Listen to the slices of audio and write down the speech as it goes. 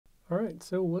All right,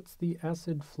 so what's the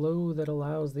ACID flow that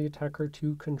allows the attacker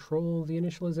to control the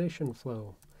initialization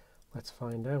flow? Let's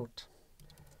find out.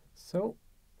 So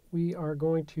we are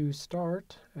going to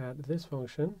start at this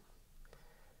function.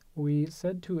 We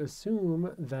said to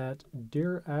assume that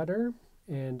dir adder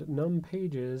and num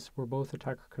pages were both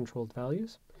attacker controlled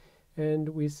values. And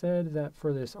we said that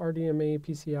for this RDMA,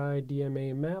 PCI,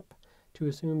 DMA map, to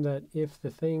assume that if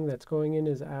the thing that's going in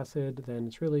is ACID, then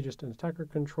it's really just an attacker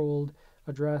controlled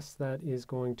address that is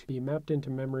going to be mapped into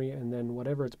memory, and then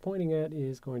whatever it's pointing at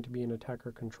is going to be an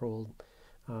attacker controlled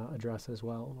address as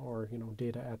well, or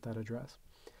data at that address.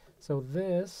 So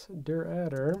this dir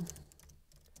adder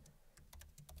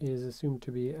is assumed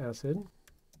to be ACID,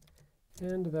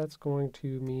 and that's going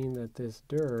to mean that this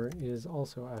dir is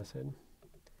also ACID.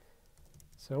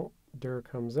 So dir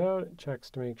comes out, it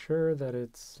checks to make sure that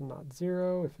it's not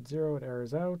 0. If it's 0, it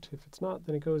errors out. If it's not,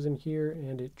 then it goes in here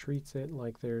and it treats it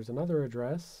like there's another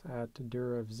address at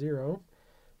dir of 0.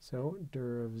 So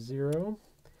dir of 0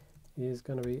 is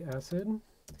going to be ACID,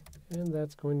 and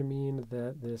that's going to mean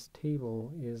that this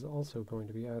table is also going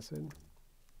to be ACID.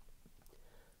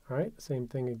 All right, same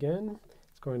thing again.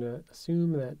 It's going to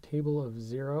assume that table of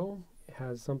 0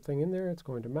 has something in there. It's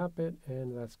going to map it,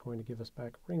 and that's going to give us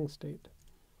back ring state.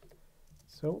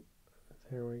 So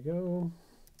there we go.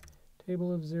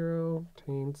 Table of 0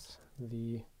 taints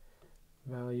the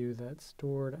value that's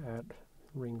stored at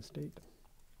ring state.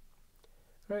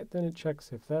 All right, then it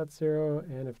checks if that's 0,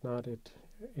 and if not,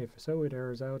 if so, it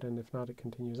errors out, and if not, it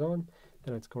continues on.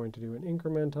 Then it's going to do an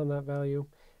increment on that value,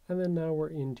 and then now we're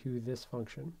into this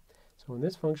function. So in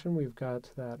this function, we've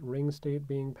got that ring state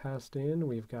being passed in.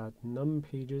 We've got num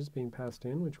pages being passed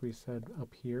in, which we said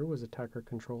up here was attacker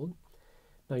controlled.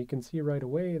 Now you can see right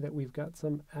away that we've got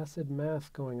some ACID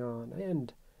math going on,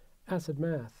 and ACID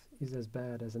math is as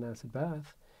bad as an ACID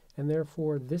bath, and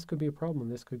therefore this could be a problem.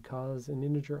 This could cause an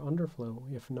integer underflow.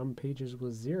 If num pages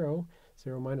was 0,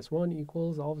 0 minus 1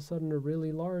 equals all of a sudden a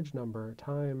really large number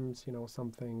times,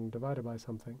 something divided by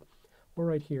something. Or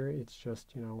right here, it's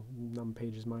just, num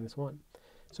pages minus 1.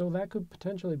 So that could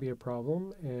potentially be a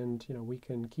problem, and, we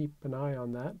can keep an eye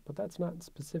on that, but that's not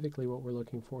specifically what we're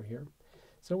looking for here.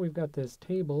 So we've got this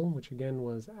table, which again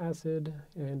was ACID,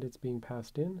 and it's being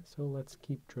passed in, so let's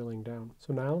keep drilling down.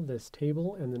 So now this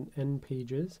table and then n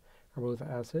pages are both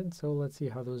ACID, so let's see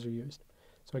how those are used.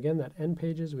 So again, that n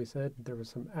pages, we said there was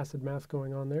some ACID math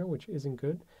going on there, which isn't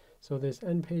good. So this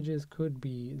n pages could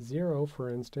be 0, for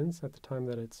instance, at the time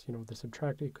that it's, the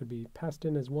subtract, it could be passed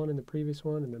in as 1 in the previous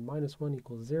one, and then minus 1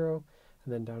 equals 0.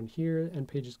 And then down here, n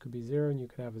pages could be 0, and you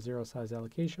could have a 0 size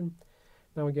allocation.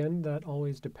 Now again, that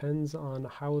always depends on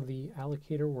how the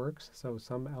allocator works. So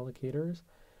some allocators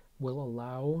will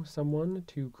allow someone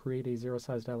to create a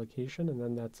 0-sized allocation, and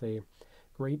then that's a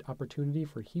great opportunity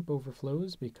for heap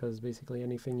overflows, because basically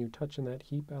anything you touch in that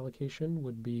heap allocation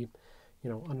would be,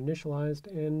 uninitialized,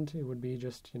 and it would be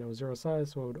just, 0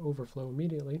 size, so it would overflow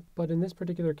immediately. But in this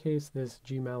particular case, this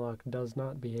gmalloc does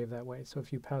not behave that way. So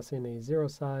if you pass in a 0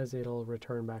 size, it'll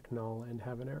return back null and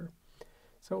have an error.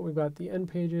 So we've got the n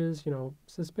pages,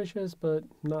 suspicious, but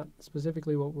not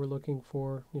specifically what we're looking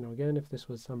for. Again, if this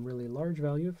was some really large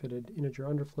value, if it had integer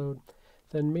underflowed,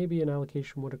 then maybe an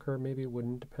allocation would occur, maybe it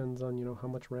wouldn't. Depends on, how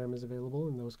much RAM is available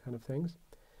and those kind of things.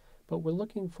 But we're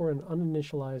looking for an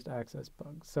uninitialized access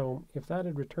bug. So if that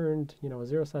had returned, a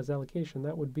 0-size allocation,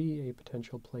 that would be a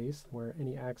potential place where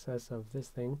any access of this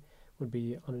thing would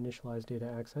be uninitialized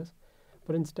data access.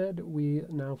 But instead, we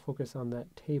now focus on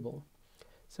that table.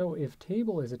 So if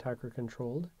table is attacker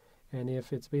controlled, and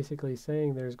if it's basically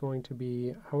saying there's going to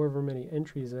be however many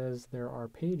entries as there are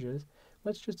pages,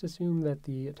 let's just assume that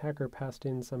the attacker passed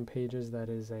in some pages that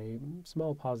is a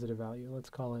small positive value. Let's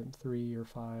call it 3 or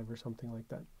 5 or something like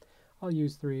that. I'll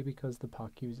use 3 because the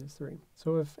POC uses 3.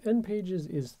 So if n pages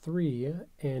is 3,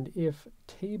 and if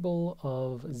table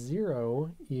of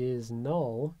 0 is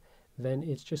null, then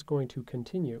it's just going to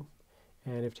continue.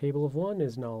 And if table of 1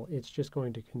 is null, it's just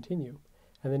going to continue.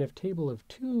 And then if table of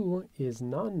 2 is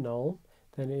non-null,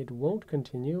 then it won't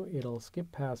continue. It'll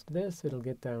skip past this, it'll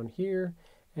get down here,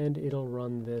 and it'll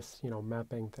run this,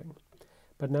 mapping thing.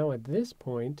 But now at this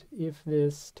point, if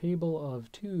this table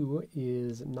of 2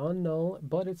 is non-null,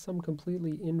 but it's some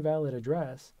completely invalid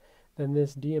address, then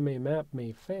this DMA map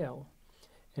may fail.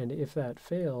 And if that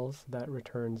fails, that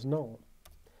returns null.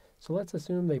 So let's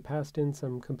assume they passed in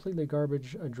some completely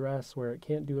garbage address where it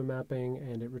can't do a mapping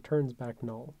and it returns back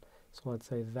null. So let's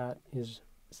say that is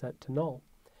set to null.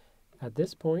 At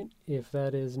this point, if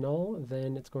that is null,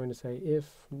 then it's going to say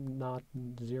if not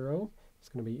 0, it's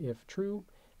going to be if true,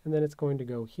 and then it's going to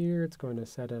go here, it's going to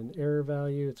set an error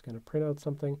value, it's going to print out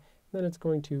something, then it's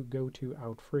going to go to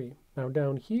out free. Now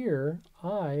down here,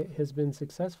 I has been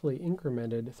successfully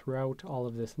incremented throughout all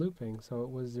of this looping. So it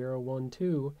was 0, 1,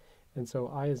 2, and so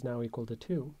I is now equal to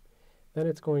 2. Then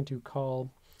it's going to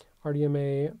call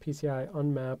RDMA PCI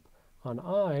unmap on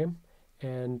I,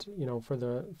 and for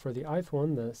the ith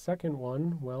one, the second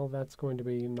one, well, that's going to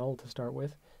be null to start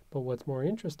with. But what's more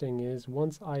interesting is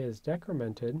once I is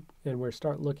decremented and we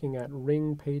start looking at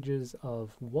ring pages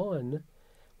of 1,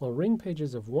 well, ring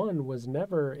pages of 1 was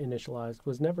never initialized,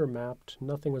 was never mapped,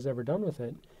 nothing was ever done with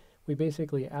it. We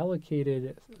basically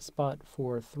allocated spot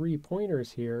for 3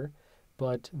 pointers here,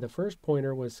 but the first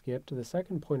pointer was skipped, the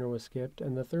second pointer was skipped,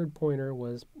 and the third pointer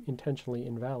was intentionally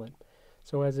invalid.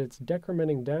 So as it's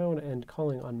decrementing down and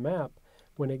calling unmap,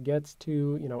 when it gets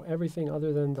to everything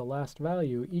other than the last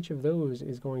value, each of those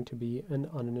is going to be an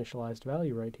uninitialized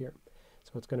value right here.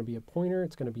 So it's going to be a pointer,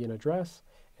 it's going to be an address,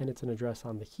 and it's an address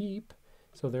on the heap.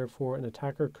 So therefore, an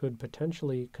attacker could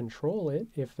potentially control it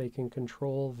if they can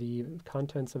control the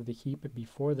contents of the heap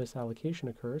before this allocation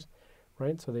occurs,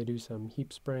 right? So they do some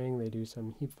heap spraying, they do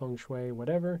some heap feng shui,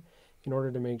 whatever, in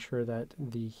order to make sure that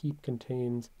the heap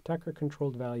contains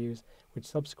attacker-controlled values, which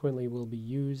subsequently will be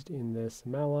used in this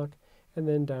malloc. And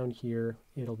then down here,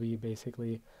 it'll be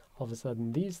basically, all of a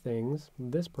sudden, these things,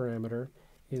 this parameter,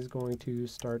 is going to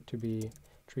start to be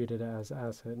treated as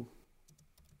ACID.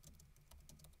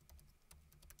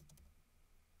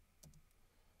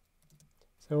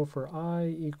 So for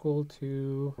I equal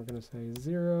to, we're going to say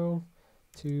 0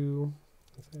 to,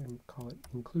 let's say, call it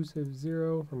inclusive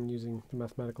 0. I'm using the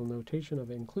mathematical notation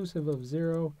of inclusive of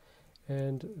 0,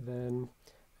 and then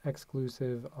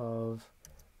exclusive of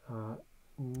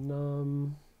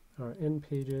num, or n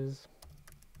pages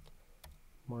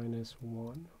minus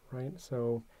 1, right?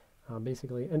 So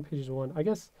basically n pages 1, I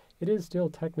guess it is still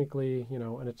technically,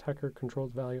 an attacker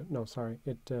controlled value. No, sorry,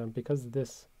 because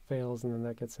this fails and then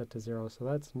that gets set to 0, so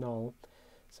that's null.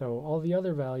 So all the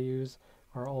other values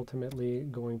are ultimately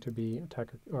going to be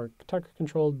attacker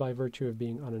controlled by virtue of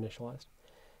being uninitialized.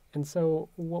 And so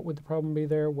what would the problem be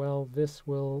there? Well, this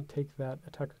will take that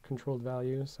attacker controlled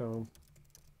value. So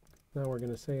now we're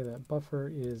going to say that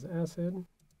buffer is ACID.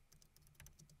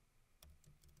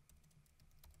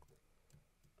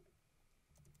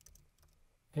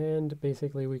 And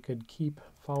basically we could keep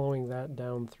following that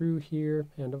down through here,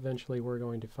 and eventually we're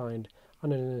going to find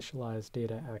uninitialized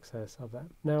data access of that.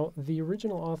 Now, the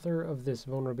original author of this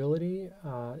vulnerability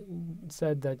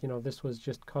said that this was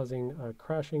just causing a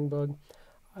crashing bug.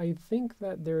 I think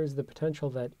that there is the potential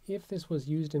that if this was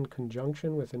used in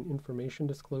conjunction with an information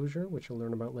disclosure, which you'll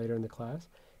learn about later in the class,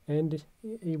 and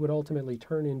it would ultimately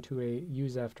turn into a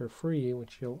use after free,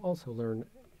 which you'll also learn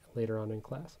later on in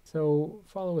class. So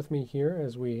follow with me here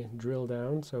as we drill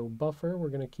down. So buffer, we're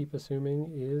going to keep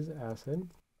assuming is ACID.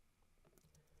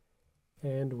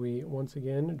 And we once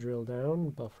again drill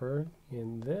down buffer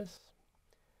in this.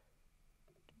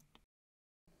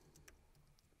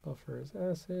 Buffer is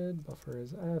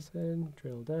ACID,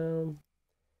 drill down.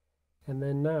 And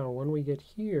then now when we get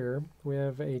here, we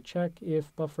have a check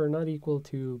if buffer not equal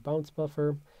to bounce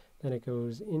buffer. Then it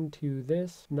goes into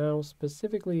this. Now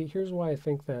specifically, here's why I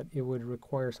think that it would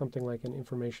require something like an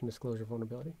information disclosure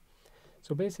vulnerability.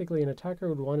 So basically an attacker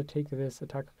would want to take this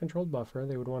attacker-controlled buffer,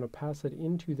 they would want to pass it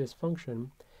into this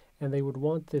function, and they would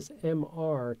want this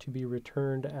MR to be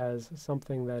returned as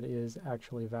something that is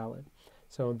actually valid.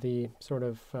 So the sort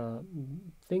of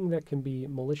thing that can be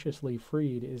maliciously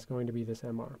freed is going to be this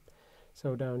MR.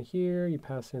 So down here, you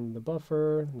pass in the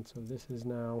buffer, and so this is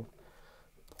now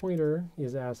pointer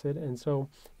is ACID, and so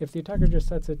if the attacker just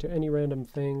sets it to any random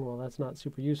thing, well, that's not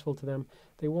super useful to them.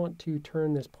 They want to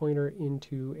turn this pointer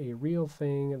into a real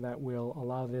thing that will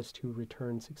allow this to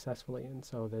return successfully, and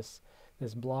so this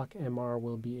block MR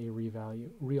will be a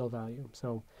real value.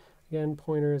 So again,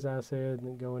 pointer is ACID, and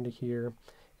then go into here,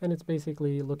 and it's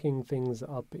basically looking things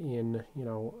up in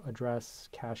address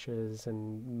caches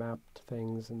and mapped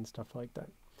things and stuff like that.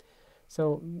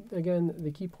 So again,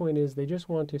 the key point is they just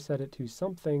want to set it to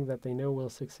something that they know will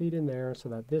succeed in there so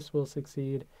that this will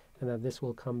succeed and that this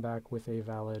will come back with a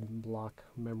valid block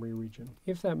memory region.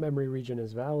 If that memory region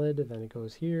is valid, then it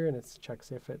goes here and it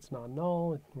checks if it's not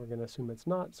null. We're going to assume it's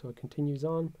not, so it continues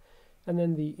on. And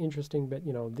then the interesting bit,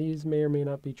 these may or may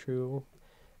not be true,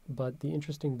 but the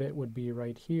interesting bit would be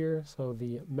right here. So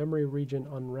the memory region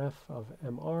unref of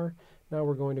MR. Now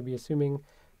we're going to be assuming,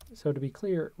 so to be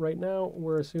clear, right now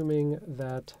we're assuming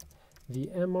that the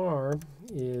MR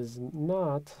is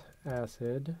not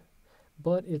ACID,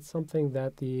 but it's something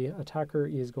that the attacker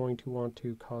is going to want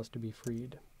to cause to be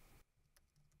freed.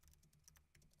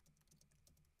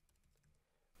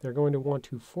 They're going to want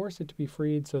to force it to be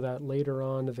freed so that later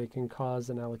on they can cause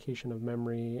an allocation of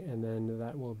memory, and then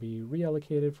that will be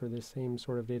reallocated for this same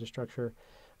sort of data structure.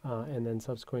 And then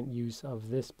subsequent use of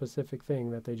this specific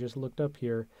thing that they just looked up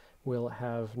here will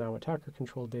have now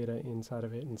attacker-controlled data inside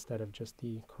of it instead of just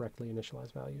the correctly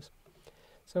initialized values.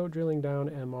 So drilling down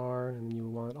MR, and you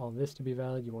want all this to be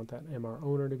valid, you want that MR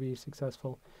owner to be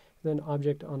successful. And then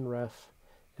object unref,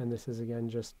 and this is again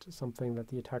just something that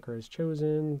the attacker has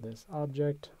chosen, this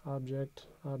object, object,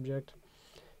 object.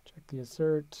 Check the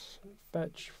assert,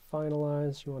 fetch,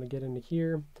 finalize, you want to get into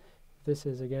here. This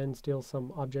is again still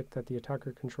some object that the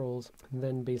attacker controls. And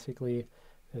then basically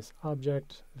this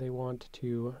object, they want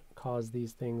to cause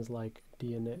these things like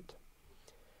dinit,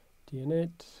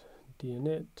 dinit,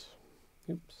 dinit,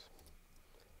 oops.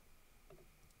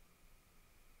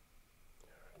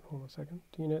 Hold on a second,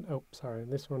 dinit, oh sorry,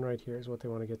 this one right here is what they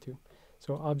want to get to.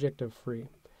 So object of free.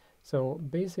 So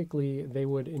basically they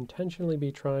would intentionally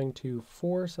be trying to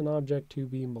force an object to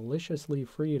be maliciously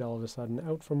freed all of a sudden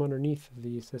out from underneath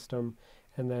the system,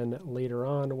 and then later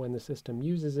on when the system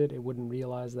uses it, it wouldn't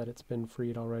realize that it's been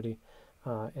freed already,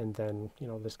 and then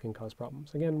this can cause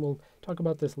problems. Again, we'll talk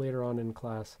about this later on in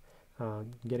class,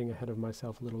 getting ahead of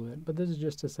myself a little bit, but this is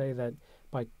just to say that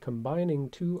by combining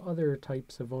two other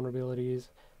types of vulnerabilities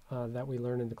that we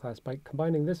learn in the class, by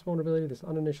combining this vulnerability, this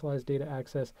uninitialized data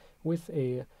access, with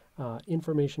a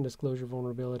information disclosure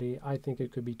vulnerability, I think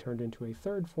it could be turned into a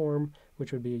third form,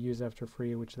 which would be a use after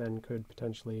free, which then could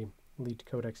potentially lead to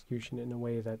code execution in a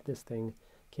way that this thing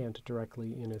can't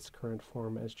directly in its current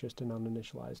form as just an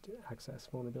uninitialized access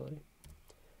vulnerability.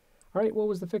 All right, what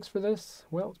was the fix for this?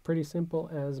 Well, it's pretty simple,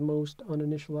 as most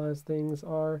uninitialized things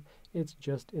are. It's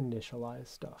just initialize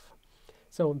stuff.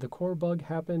 So the core bug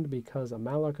happened because a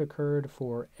malloc occurred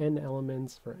for n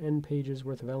elements, for n pages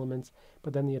worth of elements,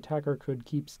 but then the attacker could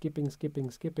keep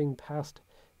skipping past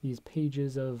these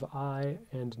pages of I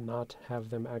and not have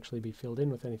them actually be filled in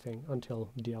with anything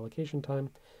until deallocation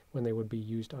time, when they would be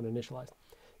used uninitialized.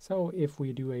 So if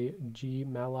we do a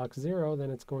gmalloc 0,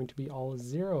 then it's going to be all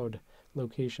zeroed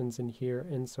locations in here,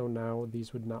 and so now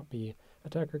these would not be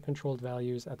attacker-controlled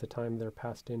values at the time they're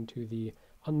passed into the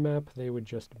unmap. They would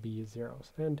just be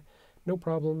zeros. And no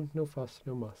problem, no fuss,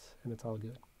 no muss, and it's all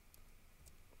good.